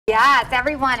Yes,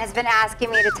 everyone has been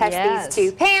asking me to test these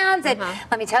two pans, and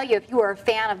let me tell you, if you are a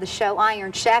fan of the show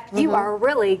Iron Chef, you are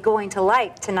really going to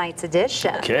like tonight's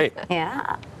edition. Okay.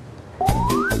 Yeah.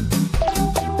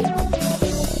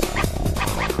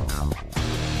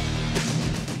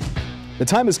 The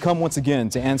time has come once again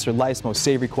to answer life's most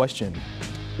savory question.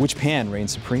 Which pan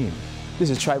reigns supreme? This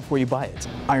is Try Before You Buy It.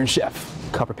 Iron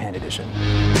Chef, Copper Pan Edition.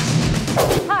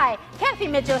 Hi, Kathy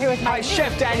Mitchell here with my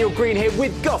Chef Daniel Green here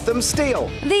with Gotham Steel.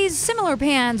 These similar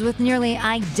pans with nearly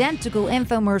identical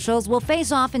infomercials will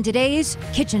face off in today's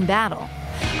kitchen battle.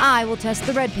 I will test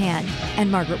the red pan, and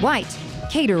Margaret White,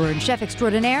 caterer and chef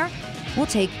extraordinaire, will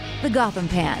take the Gotham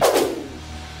pan.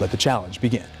 Let the challenge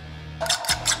begin.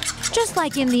 Just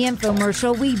like in the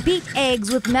infomercial, we beat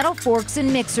eggs with metal forks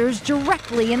and mixers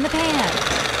directly in the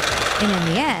pan. And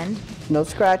in the end, no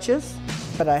scratches,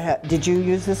 but did you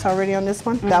use this already on this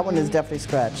one? That one is definitely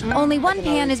scratched. Only one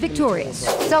pan is victorious.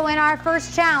 So in our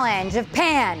first challenge of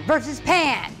pan versus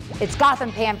pan, it's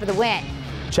Gotham Pan for the win.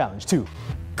 Challenge 2.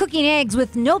 Cooking eggs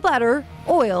with no butter,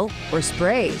 oil, or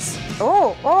sprays.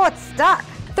 Oh, it's stuck.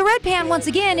 The red pan, once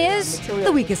again, is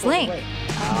the weakest link.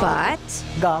 But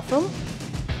Gotham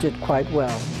did quite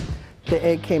well. The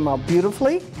egg came out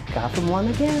beautifully. Gotham won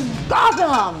again.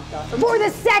 Gotham for the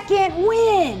second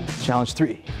win. Challenge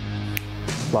 3.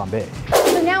 Flambe.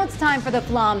 So now it's time for the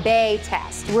flambe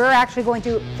test. We're actually going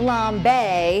to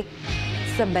flambe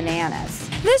some bananas.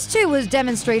 This too was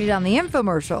demonstrated on the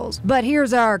infomercials, but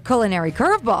here's our culinary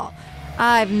curveball.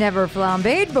 I've never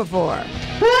flambéed before.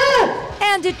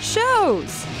 And it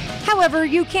shows. However,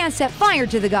 you can set fire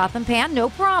to the Gotham pan, no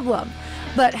problem.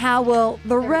 But how will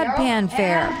the red pan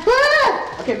fare?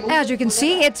 As you can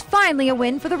see, it's finally a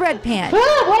win for the red pan.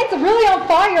 It's really on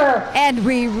fire. And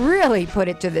we really put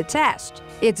it to the test.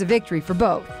 It's a victory for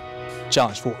both.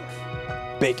 Challenge 4.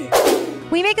 Baking.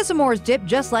 We make a s'mores dip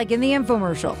just like in the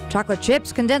infomercial. Chocolate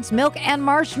chips, condensed milk, and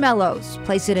marshmallows.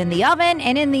 Place it in the oven,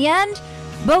 and in the end,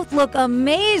 both look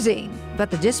amazing. But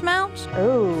the dismount?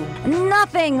 Ooh.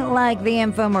 Nothing like the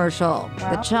infomercial.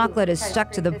 The chocolate is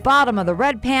stuck to the bottom of the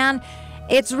red pan.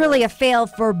 It's really a fail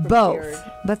for both.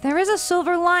 But there is a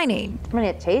silver lining. I mean,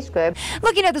 it tastes good.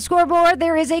 Looking at the scoreboard,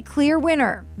 there is a clear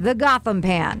winner, the Gotham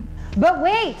pan. But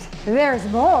wait, there's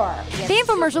more. The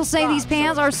infomercials say these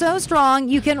pans are so strong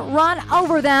you can run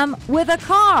over them with a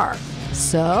car.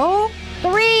 So,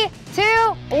 3, 2,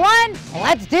 1,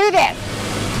 let's do this.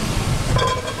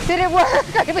 Did it work?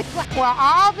 Well,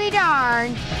 I'll be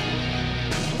darned.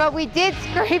 But we did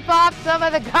scrape off some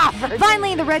of the copper.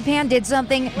 Finally, the red pan did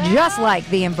something just like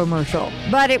the infomercial,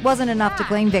 but it wasn't enough to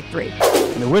claim victory.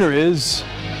 And the winner is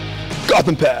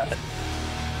Gotham Pan.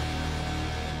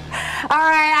 All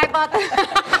right, I bought the...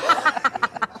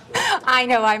 I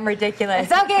know I'm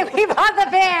ridiculous. Okay, we bought the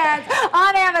pans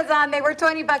on Amazon. They were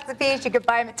 $20 a piece. You could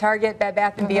buy them at Target, Bed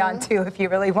Bath & Beyond too if you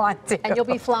really want to. And you'll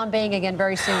be flambeing again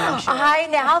very soon, I'm sure. I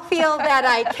now feel that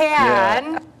I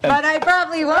can, but I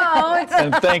probably won't.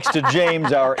 And thanks to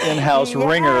James, our in-house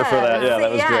ringer, for that. Yeah,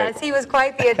 that was great. Yes, he was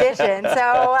quite the addition.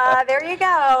 So there you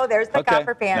go. There's the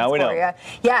copper pans now we know. for you.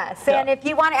 Yes, and if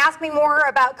you want to ask me more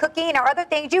about cooking or other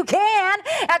things, you can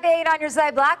at the 8 on Your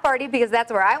Side Block Party, because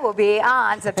that's where I will be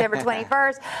on September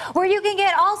 21st, where you can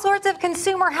get all sorts of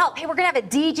consumer help. Hey, we're going to have a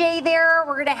DJ there.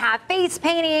 We're going to have face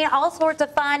painting, all sorts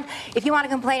of fun. If you want to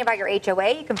complain about your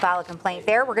HOA, you can file a complaint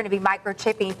there. We're going to be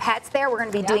microchipping pets there. We're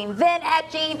going to be doing VIN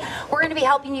etching. We're going to be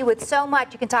helping you with so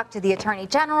much. You can talk to the Attorney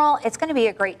General. It's going to be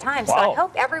a great time. So I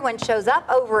hope everyone shows up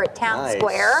over at Town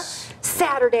Square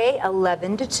Saturday,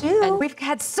 11 to 2. And we've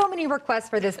had so many requests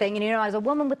for this thing. And you know, as a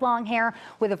woman with long hair,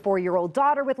 with a 4-year-old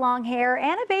daughter with long hair,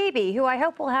 and a baby who I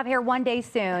hope will have hair one day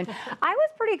soon, I was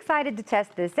pretty excited to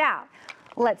test this out.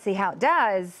 Let's see how it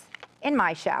does in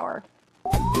my shower.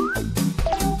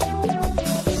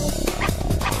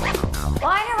 Well,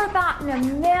 I never thought in a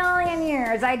million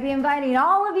years I'd be inviting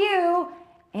all of you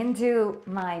into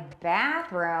my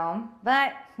bathroom,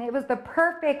 but it was the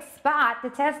perfect spot to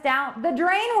test out the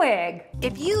drain wig.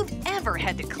 If you've ever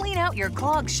had to clean out your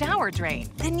clogged shower drain,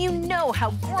 then you know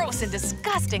how gross and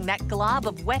disgusting that glob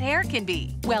of wet hair can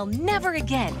be. Well, never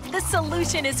again. The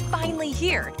solution is finally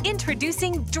here.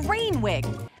 Introducing Drain Wig.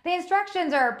 The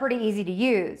instructions are pretty easy to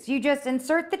use. You just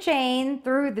insert the chain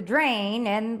through the drain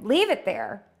and leave it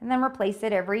there, and then replace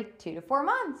it every 2 to 4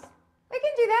 months. We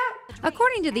can do that.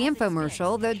 According to the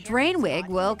infomercial, the drain wig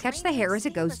will catch the hair as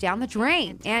it goes down the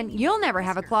drain, and you'll never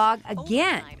have a clog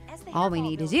again. All we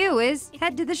need to do is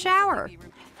head to the shower.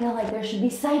 I feel like there should be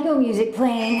psycho music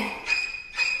playing.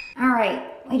 All right,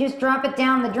 we just drop it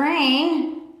down the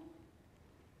drain,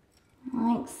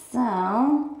 like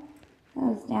so.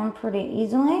 Goes down pretty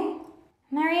easily.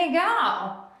 And there you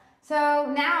go.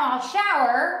 So now I'll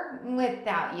shower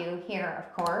without you here,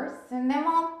 of course, and then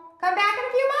we'll come back in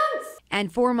a few months.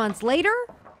 And 4 months later,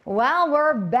 well,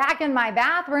 we're back in my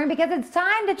bathroom because it's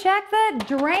time to check the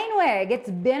drain wig. It's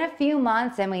been a few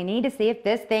months and we need to see if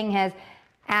this thing has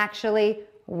actually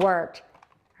worked.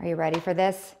 Are you ready for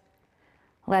this?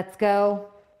 Let's go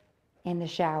in the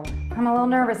shower. I'm a little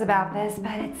nervous about this,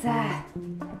 but it's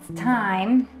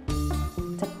time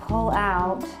to pull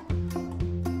out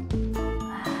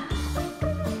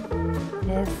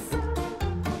this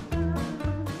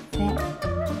thing.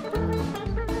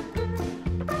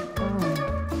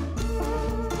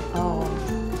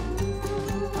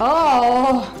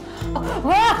 Oh,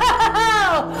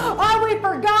 oh, we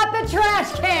forgot the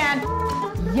trash can.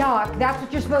 Yuck, that's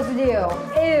what you're supposed to do.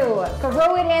 Ew,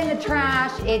 throw it in the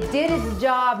trash. It did its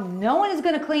job. No one is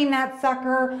gonna clean that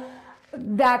sucker.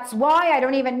 That's why I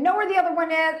don't even know where the other one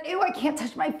is. Ew, I can't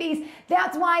touch my face.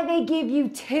 That's why they give you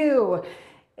two.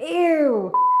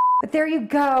 Ew, but there you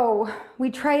go.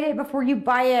 We tried it before you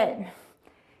buy it.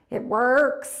 It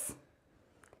works.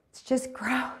 It's just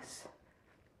gross.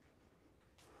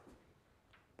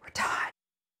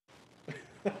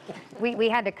 We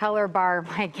had to color bar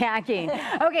my khaki.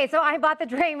 Okay, so I bought the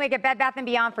drain wig at Bed Bath &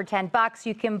 Beyond for $10.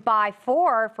 You can buy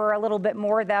 4 for a little bit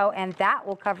more though, and that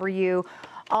will cover you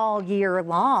all year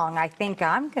long. I think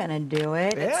I'm gonna do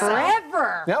it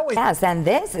forever. Yes, and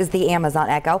this is the Amazon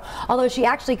Echo, although she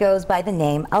actually goes by the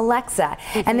name Alexa.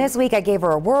 And this week I gave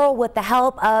her a whirl with the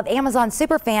help of Amazon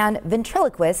superfan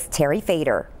ventriloquist Terry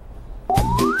Fader.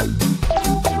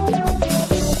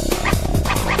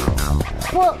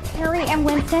 Well, Terry and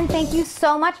Winston, thank you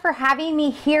so much for having me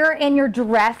here in your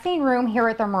dressing room here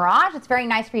at the Mirage. It's very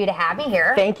nice for you to have me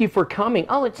here. Thank you for coming.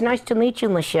 Oh, it's nice to meet you,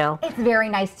 Michelle. It's very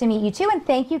nice to meet you too, and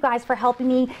thank you guys for helping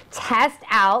me test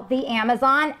out the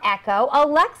Amazon Echo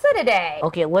Alexa today.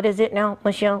 Okay, what is it now,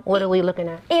 Michelle? What are we looking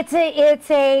at? It's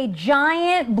a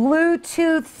giant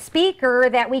Bluetooth speaker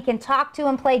that we can talk to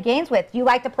and play games with. Do you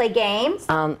like to play games?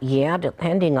 Yeah,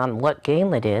 depending on what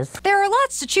game it is. there are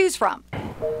lots to choose from.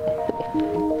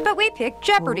 But we picked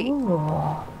Jeopardy. Ooh,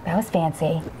 that was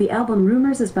fancy. The album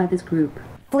Rumors is by this group.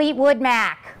 Fleetwood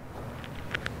Mac.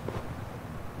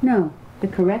 No, the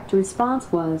correct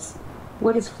response was,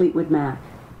 what is Fleetwood Mac?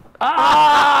 Alexa,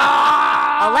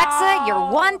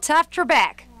 you're one tough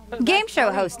Trebek. Game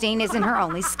show hosting isn't her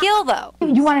only skill, though.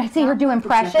 You want to see her do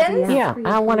impressions? Yeah,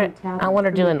 I want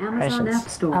to do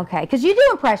impressions. Okay, because you do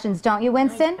impressions, don't you,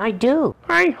 Winston? I do.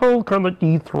 Hi ho, Kermit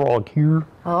the Frog here.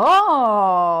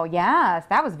 Oh, yes,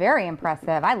 that was very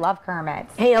impressive. I love Kermit.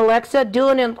 Hey, Alexa, do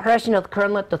an impression of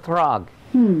Kermit the Frog.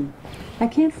 I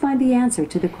can't find the answer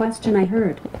to the question I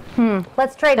heard.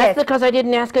 Let's try this. That's because I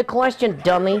didn't ask a question,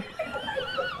 dummy.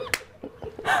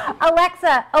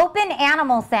 Alexa, open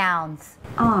animal sounds.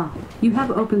 Ah, you have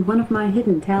opened one of my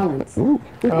hidden talents.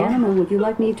 What animal would you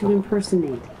like me to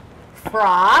impersonate?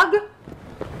 Frog?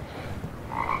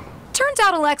 Turns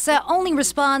out Alexa only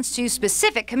responds to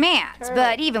specific commands,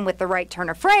 but even with the right turn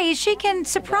of phrase, she can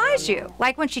surprise you,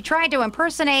 like when she tried to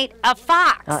impersonate a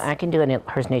fox. I can do an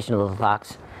impersonation of the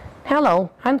fox. Hello,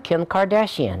 I'm Kim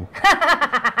Kardashian.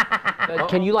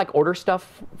 Can you like order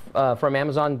stuff from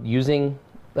Amazon using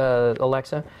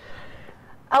Alexa?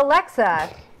 Alexa,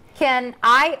 can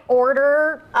I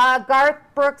order a Garth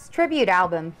Brooks tribute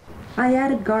album? I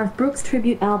added Garth Brooks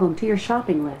tribute album to your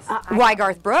shopping list. Why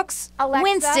Garth Brooks? Alexa?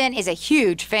 Winston is a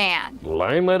huge fan.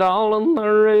 Blame it all on the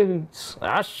roots.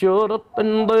 I showed up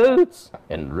in boots.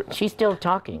 And she's still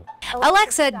talking.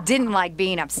 Alexa didn't like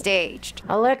being upstaged.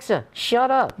 Alexa,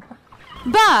 shut up.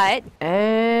 But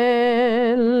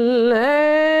Alexa,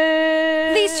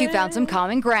 these two found some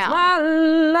common ground. my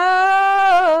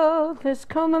love has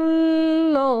come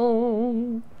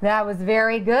along. That was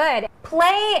very good.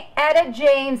 Play Etta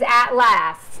James at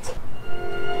Last.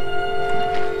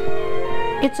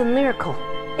 It's a miracle.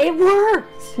 It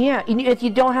works. Yeah, if you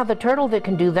don't have the turtle that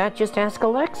can do that, just ask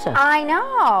Alexa. I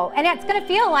know. And it's going to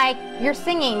feel like you're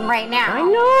singing right now. I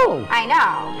know. I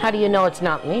know. How do you know it's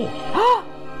not me?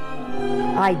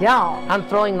 I don't. I'm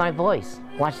throwing my voice.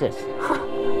 Watch this.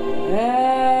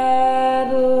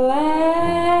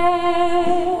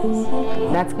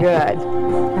 That's good.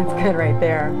 That's good right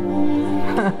there.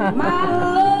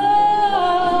 My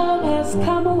love has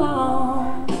come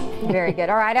along. Very good.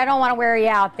 All right, I don't want to wear you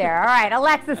out there. All right,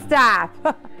 Alexa, stop.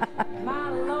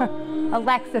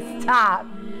 Alexa, stop.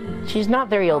 She's not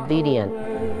very obedient.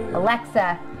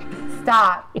 Alexa,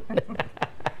 stop.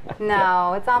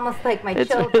 No, it's almost like my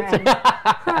children.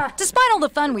 Despite all the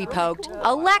fun we poked,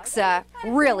 Alexa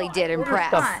really did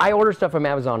impress. I order stuff from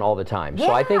Amazon all the time,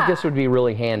 so I think this would be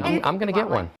really handy. I'm going to get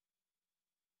one.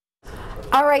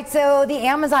 All right, so the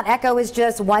Amazon Echo is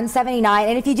just $179,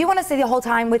 and if you do want to stay the whole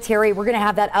time with Terry, we're going to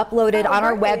have that uploaded on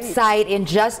our website in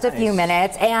just a few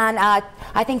minutes, and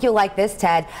I think you'll like this,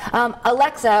 Ted.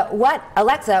 Alexa,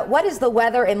 what is the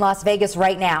weather in Las Vegas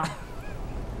right now?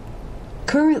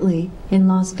 Currently, in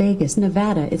Las Vegas,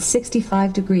 Nevada, it's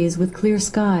 65 degrees with clear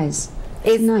skies.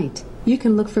 Tonight, you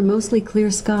can look for mostly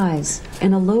clear skies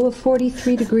and a low of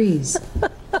 43 degrees.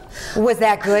 Was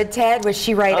that good, Ted? Was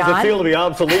she right on? How's it feel to be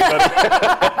obsolete?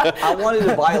 I wanted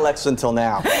to buy Alexa until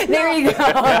now. There you go.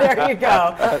 There you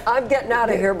go. I'm getting out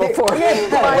of here before my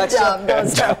Alexa, job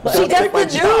does that. She does the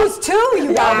news too,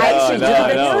 you guys. She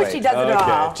does the news. She does it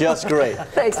all. Just great.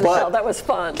 Thanks, Michelle. That was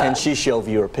fun. Can she show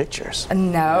viewer pictures?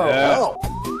 No.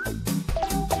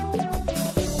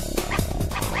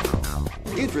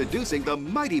 Introducing the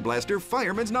Mighty Blaster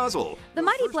Fireman's Nozzle. The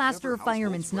Mighty Blaster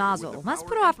Fireman's Nozzle must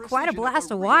put off quite a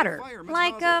blast of water,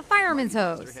 like a fireman's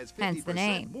hose, hence the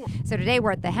name. So today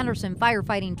we're at the Henderson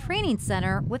Firefighting Training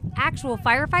Center with actual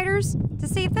firefighters to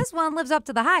see if this one lives up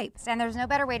to the hype. And there's no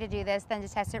better way to do this than to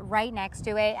test it right next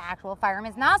to an actual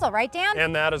fireman's nozzle, right, Dan?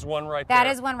 And that is one right there. That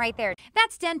is one right there.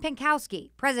 That's Dan Pinkowski,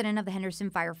 president of the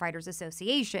Henderson Firefighters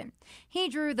Association. He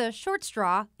drew the short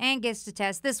straw and gets to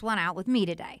test this one out with me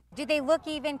today. Do they look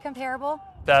even comparable?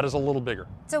 That is a little bigger.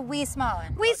 It's a wee smaller.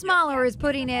 Wee smaller is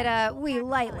putting it wee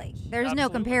lightly. There's no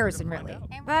comparison really.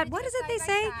 But what is it they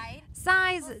say?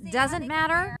 Size doesn't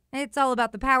matter. It's all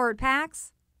about the power it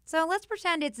packs. So let's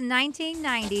pretend it's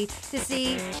 1990 to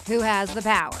see who has the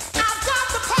power. I've got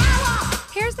the power!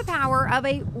 Here's the power of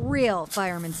a real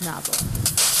fireman's nozzle.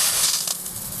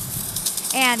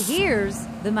 And here's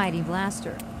the Mighty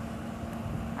Blaster.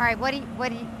 All right, what?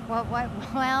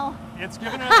 Well, it's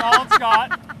giving it all it's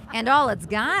got. And all it's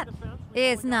got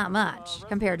is not much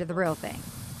compared to the real thing.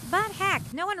 But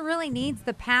heck, no one really needs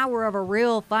the power of a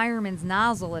real fireman's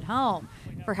nozzle at home,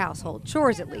 for household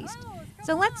chores at least.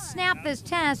 So let's snap this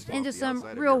test into some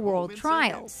real-world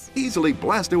trials. Easily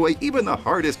blast away even the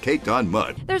hardest caked-on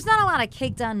mud. There's not a lot of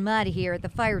caked-on mud here at the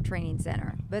Fire Training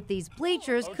Center, but these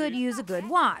bleachers could use a good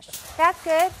wash. That's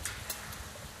good.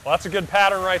 Well, that's a good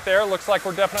pattern right there. Looks like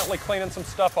we're definitely cleaning some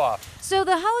stuff off. So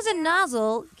the hose and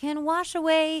nozzle can wash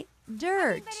away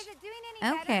dirt.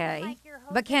 Okay,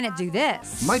 but can it do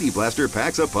this? Mighty Blaster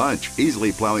packs a punch,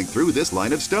 easily plowing through this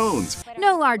line of stones.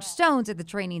 No large stones at the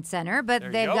training center,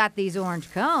 but they've got these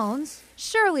orange cones.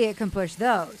 Surely it can push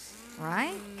those,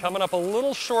 right? Coming up a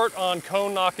little short on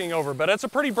cone knocking over, but it's a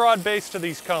pretty broad base to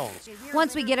these cones.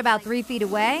 Once we get about 3 feet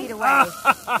away.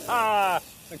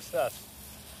 Success.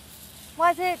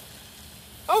 Was it?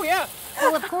 Oh, yeah.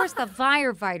 Well, of course the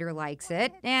firefighter likes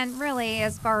it. And really,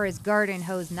 as far as garden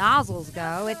hose nozzles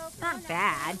go, it's not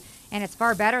bad. And it's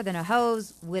far better than a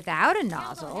hose without a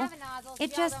nozzle.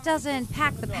 It just doesn't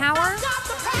pack the power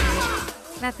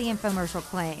that the infomercial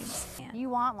claims. You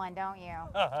want one, don't you?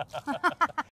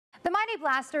 The Mighty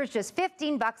Blaster is just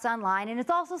 $15 online, and it's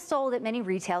also sold at many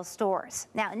retail stores.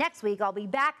 Now, next week, I'll be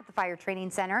back at the Fire Training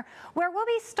Center, where we'll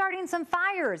be starting some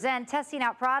fires and testing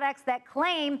out products that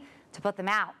claim to put them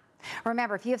out.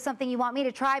 Remember, if you have something you want me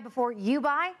to try before you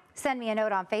buy, send me a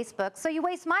note on Facebook so you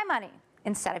waste my money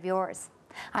instead of yours.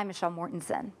 I'm Michelle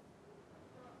Mortensen.